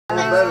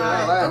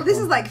Oh, this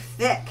is like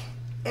thick.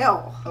 Ew.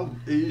 Oh,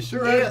 are you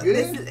sure that's good?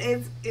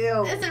 It's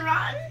ew. Is it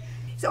rotten?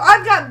 So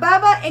I've got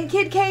Bubba and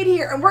KidCaed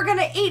here, and we're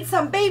gonna eat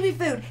some baby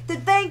food to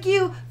thank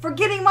you for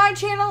getting my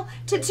channel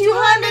to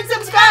 200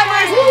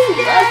 subscribers. Woo,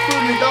 that's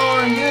pretty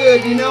darn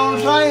good, you know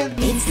what I'm saying?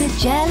 It's the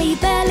Jelly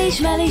Belly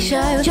Shelly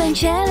Show. Join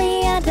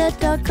Shelly and the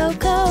dog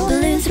Coco.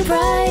 Balloon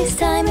surprise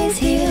time is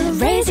here.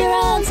 Raise your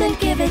arms and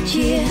give a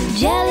cheer.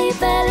 Jelly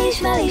Belly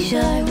Shelly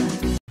Show.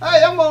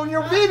 Hey, I'm on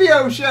your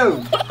video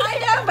show. I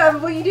know, Bubba.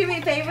 Will you do me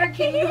a favor?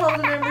 Can you hold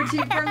the number 2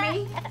 for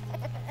me?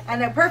 I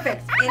know,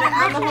 perfect. And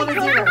I'm gonna hold a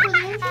 0.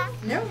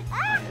 No.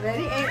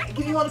 Ready? And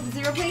can you hold up the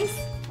 0, please?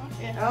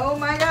 Okay. Oh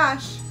my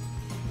gosh.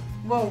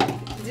 Whoa.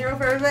 0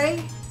 for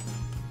everybody.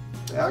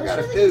 Yeah, I got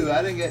a 2.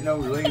 I didn't get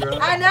no 0.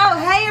 I know.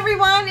 Hey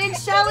everyone,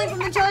 it's Shelly from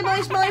the Jelly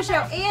Belly Smelly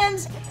Show,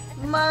 and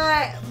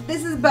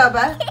this is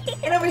Bubba,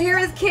 and over here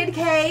is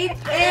KidCaed,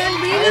 and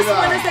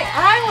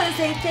I want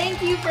to say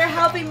thank you for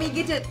helping me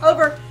get to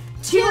over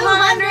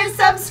 200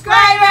 subscribers.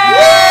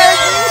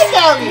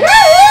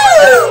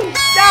 Woo!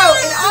 So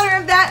in honor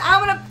of that, I'm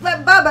gonna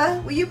let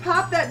Bubba. Will you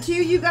pop that 2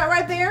 you got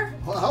right there?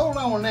 Well, hold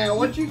on now.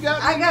 What you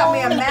got? I got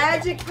me a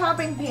magic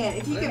popping pin.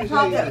 If you can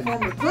pop that for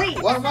me,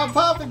 please. What am I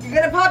popping? You're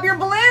gonna pop your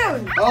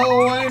balloon.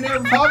 Oh, I ain't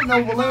never popped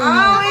no balloon.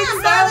 Oh, it's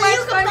so much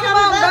fun. Come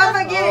on,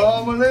 Bubba, get it.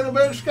 Oh, I'm a little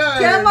bit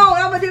scared. Come on,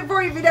 I'm gonna do it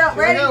for you if you don't.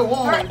 Ready? Here we go.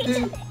 1,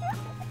 2.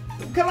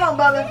 Come on,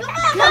 Bubba. Come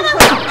on.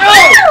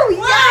 Oh,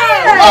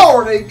 yes!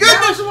 Lordy goodness.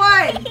 That was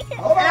 1.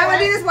 And I'm gonna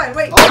do this one.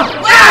 Wait. Oh.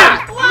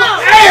 Ah!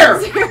 Air!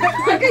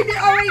 Okay,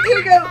 all right, here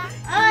we go.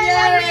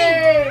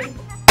 Yay!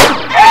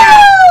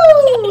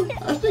 Ow!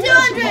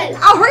 200.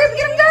 Oh, hurry up and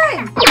get them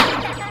done.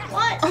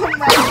 What? Oh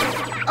my.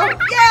 Oh,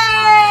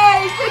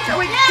 yay! Oh,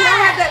 wait, can I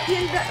have that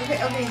pin done?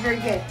 Okay, very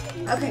good.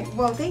 Okay,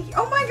 well, thank you.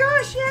 Oh my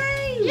gosh,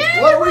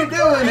 yay! What are we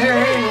doing here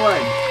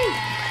anyway?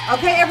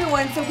 Okay,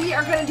 everyone, so we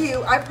are going to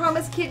do, I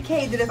promised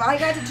KidCaed that if I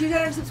got to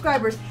 200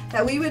 subscribers,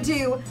 that we would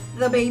do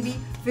the baby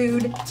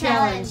food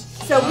challenge.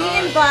 So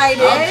we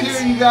invited I'll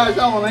cheer you guys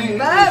on, ain't it?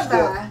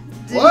 Bubba.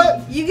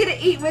 What? You get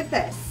to eat with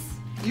us.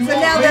 You So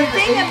want now me the to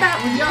thing eat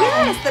about, with y'all?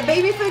 yes, the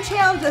baby food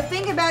challenge, the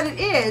thing about it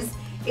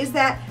is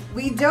that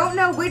we don't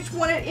know which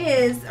one it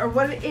is or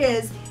what it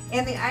is,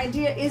 and the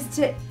idea is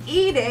to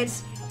eat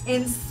it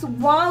and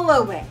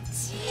swallow it.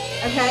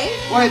 Okay?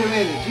 Wait a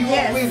minute. You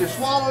want me to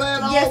swallow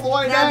that all the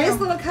way now down? this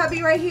little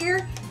cubby right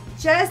here,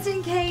 just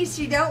in case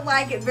you don't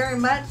like it very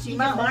much, you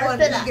might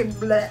want to get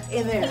blah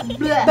in there.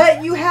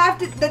 But you have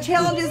to, the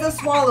challenge is to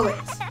swallow it.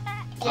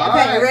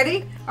 Okay, you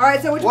ready?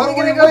 Alright, so which one are we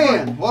going to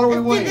go for? What are we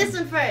Let's winning? do this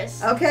one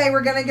first. Okay,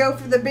 we're going to go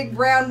for the big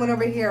brown one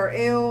over here.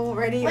 Ew,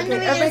 ready? When Okay, do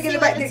we everybody get get to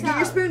it back. see Get what's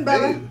your top? spoon,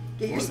 Bubba. Ew.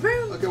 Get your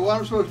spoon. Okay, what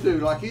am I supposed to do?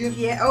 Like this?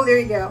 Yeah, oh, there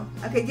you go.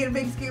 Okay, get a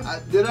big scoop.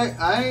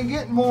 I ain't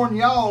getting more than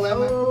y'all,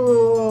 am I?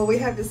 Oh, we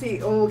have to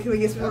see. Oh, can we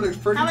get That some? looks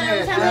pretty How many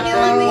nasty.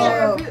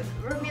 times we get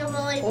reveal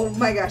the label? Oh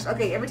my gosh.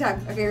 Okay, every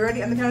time. Okay,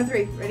 ready? On the count of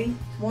 3. Ready?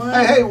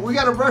 1, Hey, we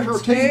gotta brush our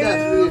teeth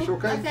after this,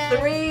 okay?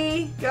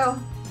 Okay. 3, go.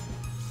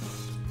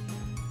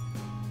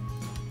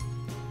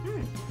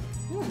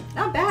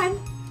 Not bad.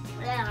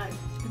 Yeah.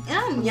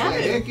 What the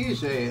Yummy. heck you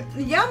said?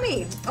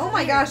 Yummy. Oh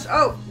my gosh.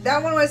 Oh,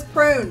 that one was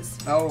prunes.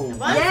 Oh.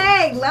 What?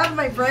 Yay, love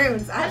my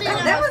prunes. I didn't know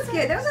That that was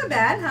good. That was not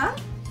bad, huh?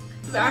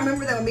 I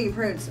remember that one being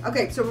prunes.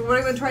 Okay, so what are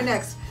we going to try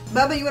next?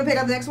 Bubba, you want to pick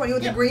up the next one? You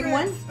want the green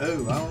one?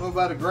 Oh, I don't know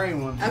about a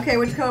green one. Okay,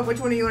 which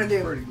one do you want to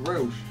do? Pretty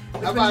gross.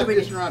 Which How one about should we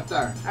this do? one right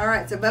there? All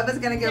right, so Bubba's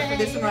going to go for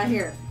this one right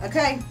here.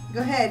 Okay, go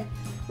ahead.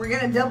 We're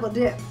going to double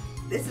dip.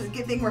 This is a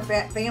good thing we're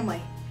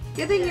family.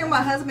 Good thing you're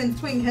my husband's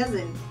twin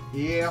cousin.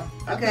 Yeah.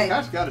 I Okay. think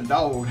that's got a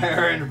dog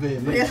hair in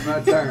it. It's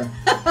right there.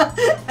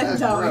 That's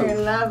gross.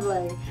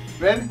 lovely.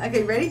 Ready?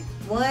 Okay, ready?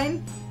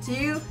 1,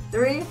 2,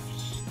 3.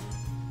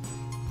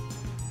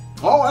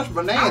 Oh, that's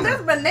banana. Oh,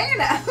 that's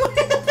banana.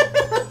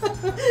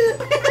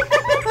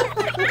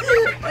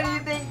 What do you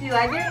think? Do you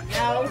like it?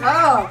 No.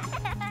 Oh,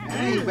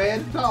 That ain't bad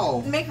at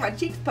all. make my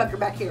cheeks pucker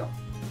back here.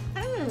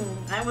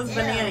 That was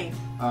banana.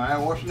 All right,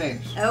 what's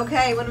next?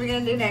 Okay, what are we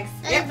gonna do next?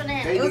 That's banana.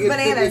 Hey, It was you get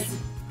to pick bananas. this-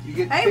 You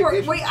get to Hey, pick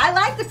this one. wait, I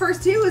like the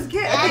first 2. It was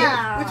good. Okay,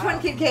 Yeah. which one,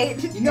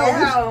 KidCaed? You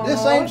know,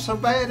 this ain't so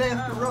bad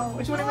after all.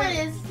 Which one? No, it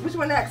is. Which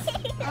one next?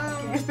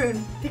 Get your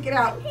spoon. Pick it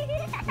out.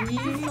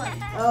 This one.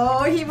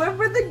 Oh, he went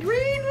for the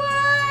green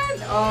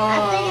one. Oh.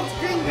 I think it's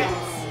green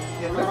grass.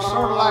 It looks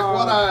sort of like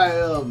what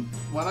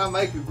when I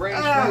make a green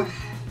smoothie.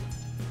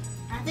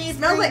 I think it's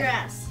Smells green like-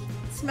 grass.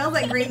 Smells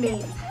like green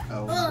beans.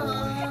 Oh, boy.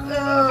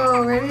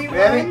 Oh, ready?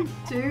 Ready? 1,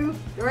 2,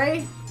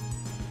 3.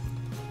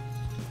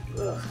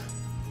 Ugh.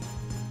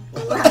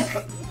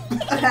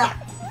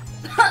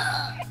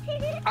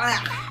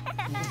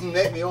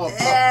 Let me on.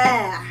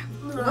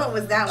 What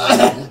was that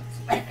one?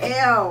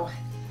 Ew.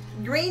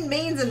 Green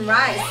beans and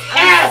rice.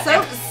 I'm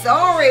so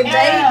sorry,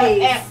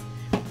 babies.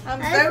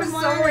 I'm so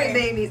sorry,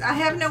 babies. I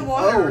have no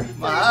water. Oh,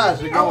 my eyes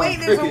are going Oh, wait,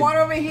 there's crooked. some water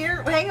over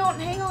here. Hang on,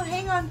 hang on,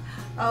 hang on.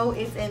 Oh,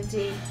 it's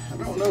empty. I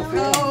don't know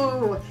if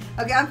Oh.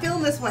 Okay, I'm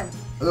feeling this one.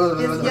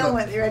 Here's the yellow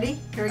one. You ready?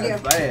 Here we go.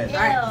 That's bad. Ew.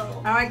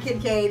 All right,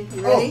 KidCaed.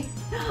 You ready?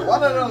 Why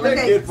did I lick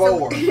it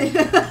for?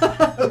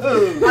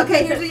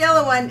 Okay, here's the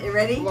yellow one. You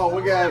ready? Come on,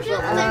 we gotta have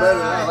something better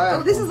than that.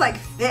 Oh, this is like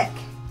thick.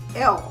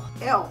 Ew.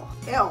 Oh,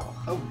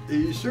 are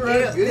you sure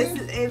that's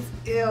good? It's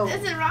ew.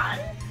 Is it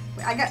rotten?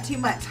 I got too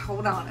much.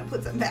 Hold on. I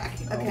put some back.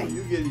 Okay. Oh,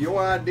 you get your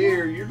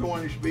idea. You're the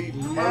one who's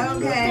speeding the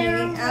most.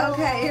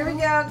 Okay, here we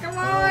go. Come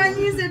on.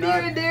 You said you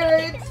would do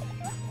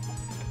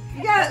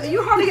it.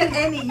 You hardly got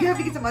any. You have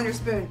to get some on your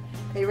spoon.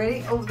 Okay,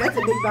 ready? Oh, that's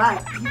a big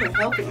bite. You're a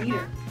healthy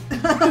eater.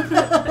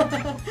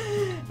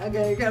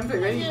 Okay, you're coming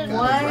through. Ready?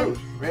 One,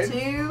 Ready?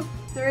 2,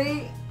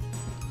 3.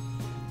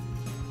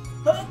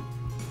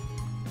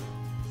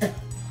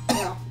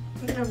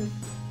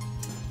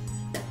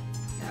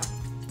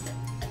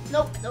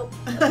 No. Nope.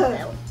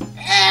 Ew.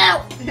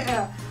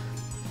 Yeah.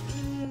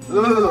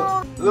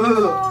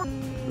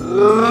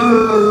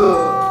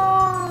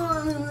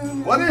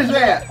 What is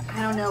that?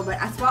 I don't know, but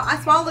I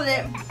swallowed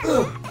it.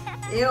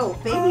 Ew,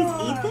 babies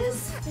eat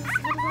this?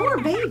 Poor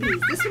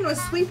babies. This one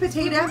was sweet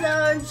potato.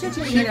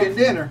 Chicken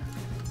dinner.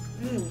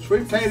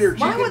 Sweet potato or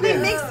chicken Why would they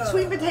dinner? mix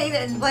sweet potato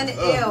and blend it?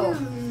 Ew.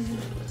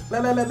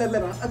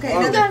 Okay,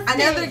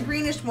 another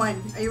greenish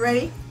one. Are you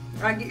ready?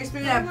 All right, get your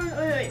spoon up.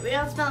 Wait. We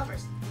gotta smell it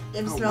first. You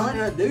have to Oh, smell why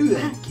did I it. do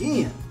that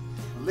again?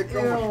 I licked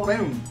on my Ew.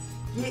 spoon.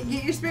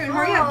 Get your spoon.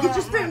 Hurry up. Get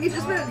your spoon. Get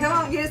your spoon. Come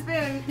on, get a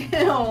spoon.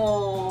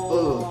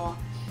 Ew.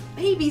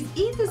 Babies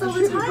eat this all I the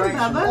should have time, drank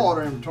some Bubba.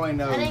 water in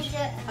between I those. didn't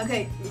get.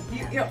 Okay.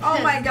 Oh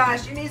my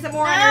gosh, you need some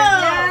water. No.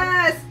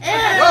 Yes.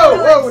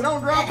 Ew. Whoa,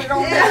 don't drop it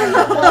on me.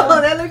 Oh,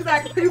 that looks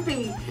like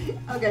poopy.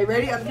 Okay,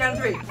 ready? On the count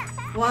of 3.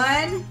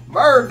 1,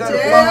 Bird done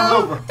flown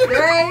over. 2,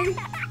 3.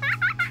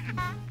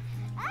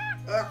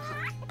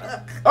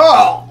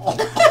 Oh!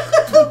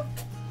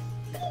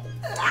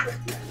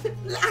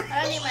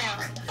 I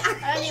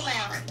need my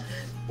own.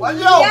 What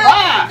y'all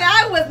buy?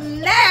 That was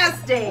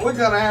nasty. We're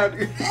gonna have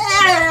to.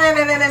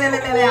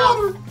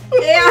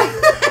 Yeah.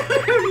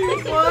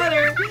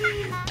 Water.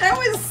 That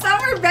was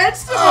summer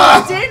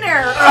vegetable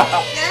dinner.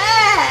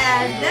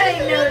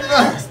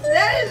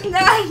 That is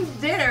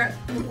not dinner.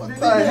 What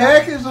the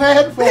heck is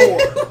that for?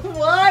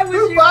 Why would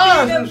Who you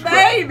buys feed a this crap?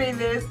 baby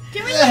this?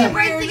 Can we get a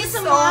break to get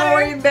some water?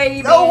 Sorry,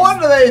 baby. No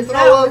wonder they throw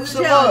That up was a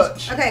so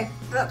challenge. much. Okay,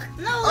 look.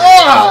 No,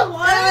 Oh!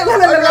 water. I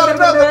got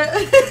another. I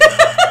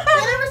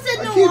never said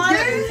I no keep water.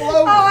 getting Oh,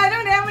 floated. I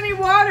don't have any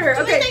water.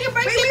 Can we Okay, take a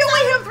break wait, and we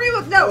only have 3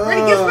 with. No,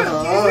 ready? Get a spoon.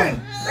 Get a spoon.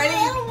 Ready? I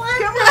don't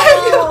want Come to. on,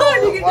 come on.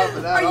 You Wipe it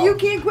can, out. you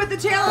can't quit the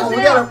challenge Oh, we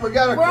now.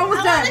 gotta. We're almost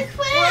I done. wanna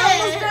quit. We're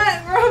almost done.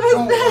 We're almost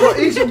We'll done.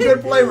 eat some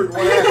good flavored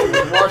one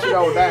after and wash it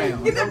all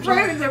down. Get the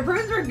prunes. The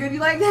prunes were good. You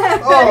like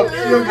that? Oh,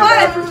 you'll get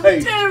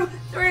aftertaste. 1, 2,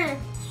 3.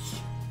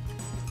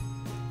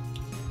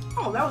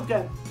 Oh, that was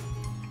good.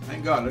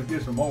 Thank God, let's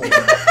get some more.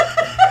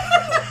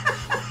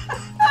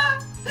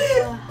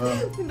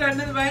 Turn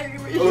to the mic.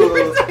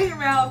 In your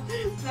mouth.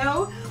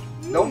 No.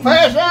 Don't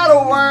pass out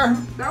over there.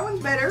 That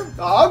one's better.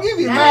 I'll give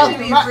you a That mouth. should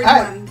be a fruit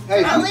one.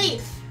 Hey,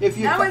 Relief. if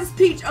you That was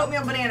peach,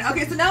 oatmeal, banana.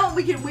 Okay, so now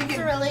we It's a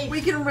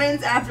relief. can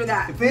rinse after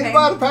that. if okay?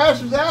 anybody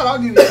passes out, I'll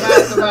give you a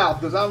mouth to mouth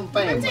because I'm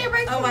Can we take a family.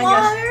 break Oh for my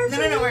water? gosh.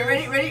 No,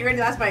 wait, ready,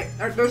 last bite.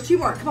 There's 2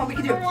 more. Come on, we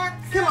can do it. want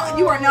Come on, some.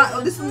 you are not.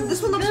 Oh, this one looks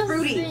Disgusting.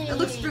 fruity. It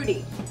looks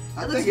fruity.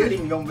 I It looks think this fruity.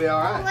 one's gonna be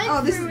all right.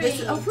 Oh, this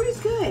is, oh, fruity's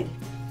good.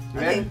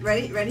 Okay,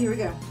 Ready? ready, here we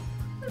go.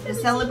 To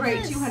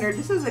celebrate 200.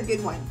 This is a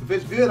good one. If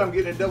it's good, I'm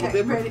getting a double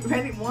Okay, dipper.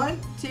 ready, 1,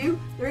 2,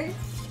 3.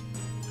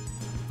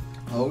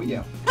 Oh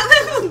yeah.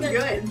 That was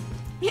good.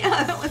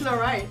 Yeah, that was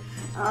alright.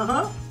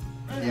 Uh-huh.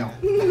 Yeah.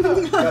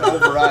 Gotta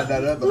override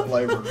that other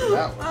flavor.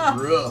 That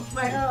was rough.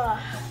 Wait, Ugh.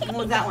 what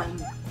was that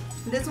one?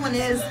 This one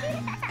is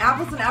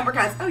apples and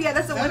apricots. Oh yeah,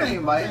 that's a That winner.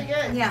 ain't Pretty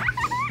bad. good. Yeah.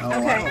 Oh,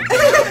 Okay.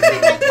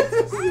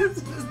 This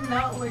is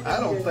not looking I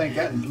don't good. think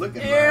that's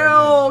looking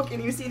right. Ew,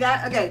 can you see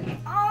that? Okay.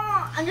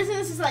 Oh, I'm guessing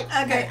this is like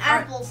Okay, an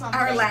apple something.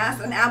 Our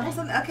last, an apple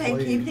something. Okay,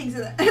 Please. keep things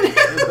of that.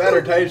 It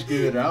better taste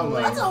good. I'm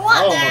like, That's a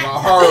lot. oh, Dad. my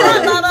heart.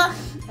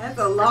 Bubba. That's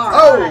a lot.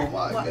 Oh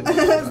my What? goodness.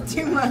 That's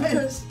too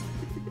much.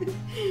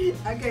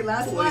 Okay,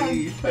 last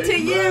Please, one. take To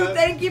you, that.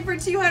 thank you for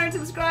 200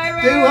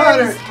 subscribers.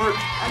 200 for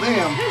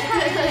them.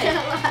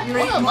 You Why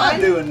ready? am I 1,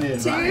 doing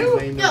this? I ain't 2,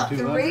 made no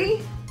 200.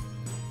 3.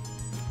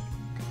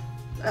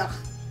 Ugh.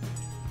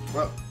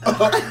 Well, I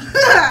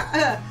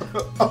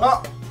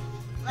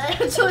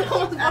actually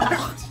almost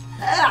barfed.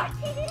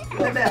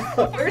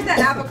 Where's that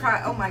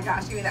apricot? Oh my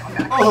gosh, give me that one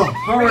back. oh,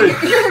 hurry.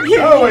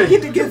 Hurry.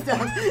 Get the good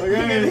stuff. I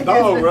got his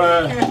dog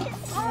right.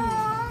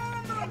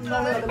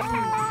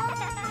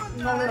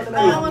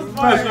 That was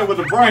Messing barf. with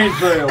the brain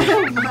cells.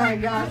 Oh my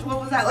gosh,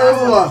 what was that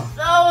last one?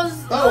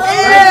 Oh,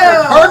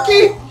 That was.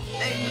 turkey?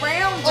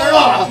 Brown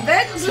Oh.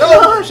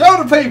 vegetable.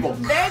 Show the people.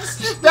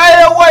 Vegetable.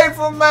 Stay away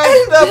from that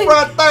stuff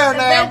right there The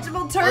now.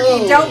 vegetable turkey.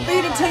 Oh. Don't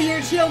feed it to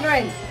your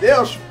children.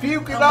 They'll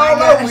puke it Oh my all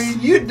gosh. over you.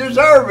 You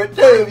deserve it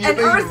too if you And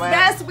beat Earth's them, man.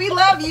 Best, we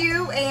love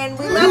you, and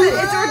we love it.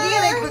 It's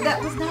organic, but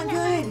that was not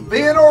good.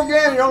 Being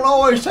organic don't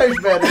always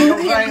taste better. You know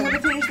what Here, I'm you want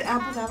saying? to finish the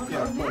apples?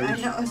 Yeah, I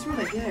please. know, it's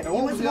really good. And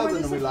what was the other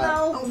one we like?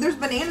 Oh, there's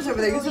bananas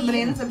over there. Get some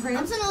bananas and I'm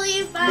prunes. just gonna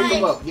leave. Pick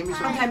them Bye. up. Give me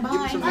some. Okay, Give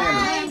me some bye.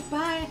 bananas.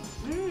 Bye.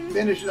 Mm.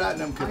 Finish it out,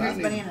 and them. Oh, Cause I here's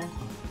need. banana.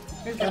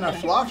 Here's Can I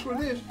banana. slosh with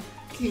this?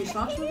 Can you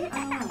slosh with it? I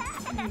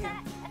don't know.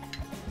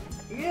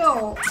 Here you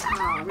go. Ew.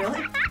 Oh,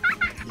 really?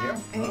 Yeah.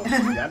 Hey.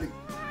 Well, gotta-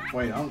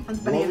 wait, I'm It's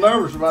a little banana.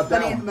 nervous about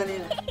that Banana, one.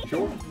 banana.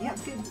 Sure. Yeah,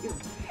 it's good. It's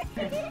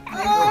good.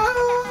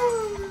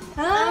 Oh.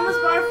 I almost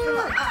barfed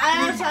from.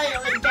 I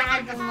actually like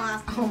gagged them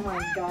last. Oh my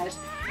gosh.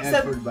 That's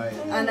So- pretty bad.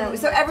 I know.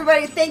 So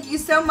everybody, thank you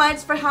so much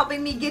for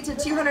helping me get to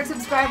 200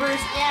 subscribers.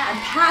 Yeah. I'm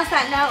past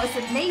that now. It's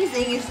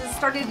amazing. It's just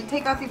starting to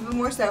take off even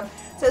more so.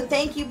 So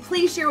thank you.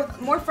 Please share with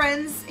more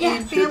friends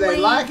and family. Should they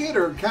like it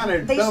or kind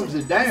of They thumbs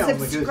should it down?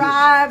 Because it's,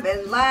 subscribe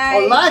and like.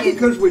 Oh, like it and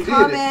 'cause we did it.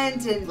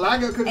 comment and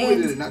like it because we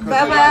and did it, not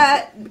because they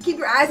like it. Bubba, keep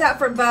your eyes out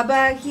for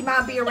Bubba. He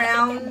might be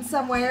around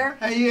somewhere.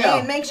 Hey, yeah.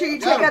 And make sure you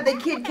check Yeah. out the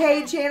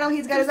KidCaed channel.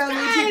 He's got his own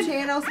YouTube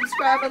channel.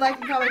 Subscribe and like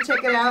and comment.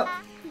 Check it out.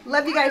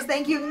 Love you guys.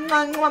 Thank you.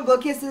 Mwah, mwah, blow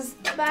kisses.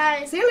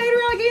 Bye. See you later,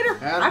 alligator.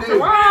 Howdy. After a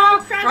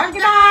while,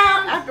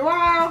 crocodile. After a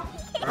while,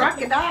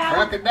 crocodile.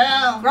 Rock it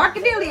down.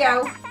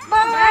 Crocodilio.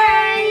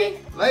 Bye.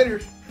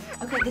 Later.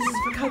 Okay, this is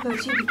for Coco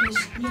too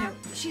because, you know,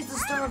 she's the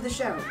star of the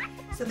show.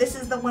 So this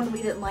is the one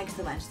we didn't like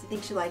so much. Do you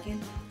think she like it?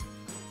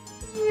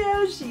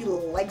 Yeah, she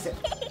likes it.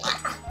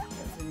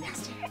 That's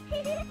nasty.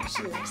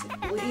 She likes it.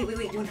 Wait. Do you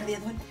want to try the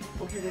other one?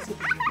 Oh, here, let's get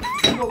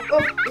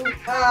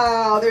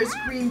oh, there's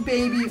green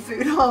baby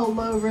food all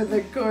over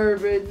the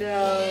carpet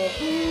now.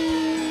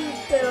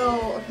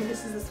 Phil. Okay,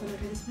 this one.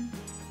 Okay, this one.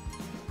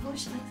 Oh,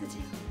 she likes it too.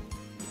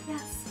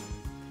 Yes.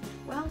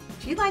 Well,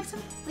 she likes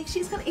them. Like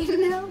she's gonna eat it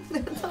now.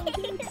 That's all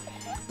good.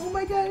 Oh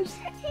my gosh.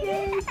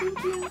 Yay,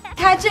 thank you.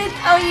 Catch it?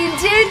 Oh, you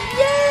did?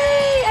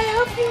 Yay! I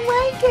hope you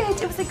like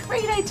it. It was a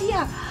great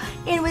idea.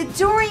 And with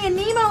Dory and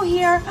Nemo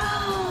here,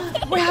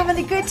 we're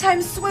having a good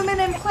time swimming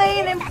and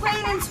playing and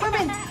playing and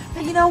swimming.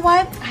 But you know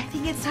what? I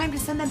think it's time to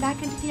send them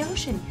back into the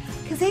ocean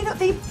because they don't